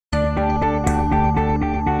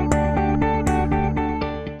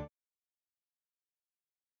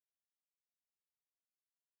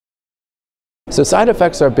So side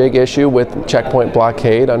effects are a big issue with checkpoint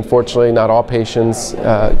blockade. Unfortunately, not all patients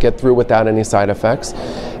get through without any side effects.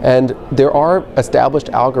 And there are established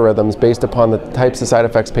algorithms based upon the types of side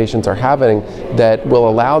effects patients are having that will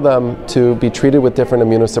allow them to be treated with different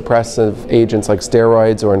immunosuppressive agents like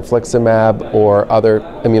steroids or infliximab or other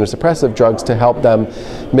immunosuppressive drugs to help them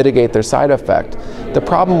mitigate their side effect. The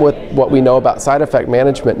problem with what we know about side effect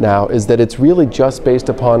management now is that it's really just based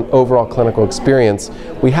upon overall clinical experience.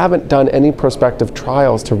 We haven't done any prospective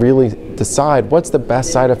trials to really decide what's the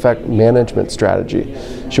best side effect management strategy.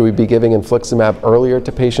 Should we be giving infliximab earlier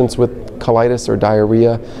to patients with colitis or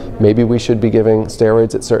diarrhea? Maybe we should be giving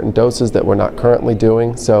steroids at certain doses that we're not currently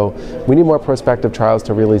doing. So we need more prospective trials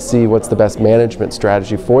to really see what's the best management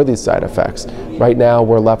strategy for these side effects. Right now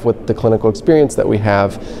we're left with the clinical experience that we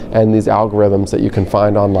have and these algorithms that you can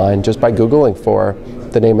find online just by Googling for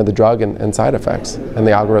the name of the drug and side effects, and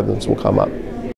the algorithms will come up.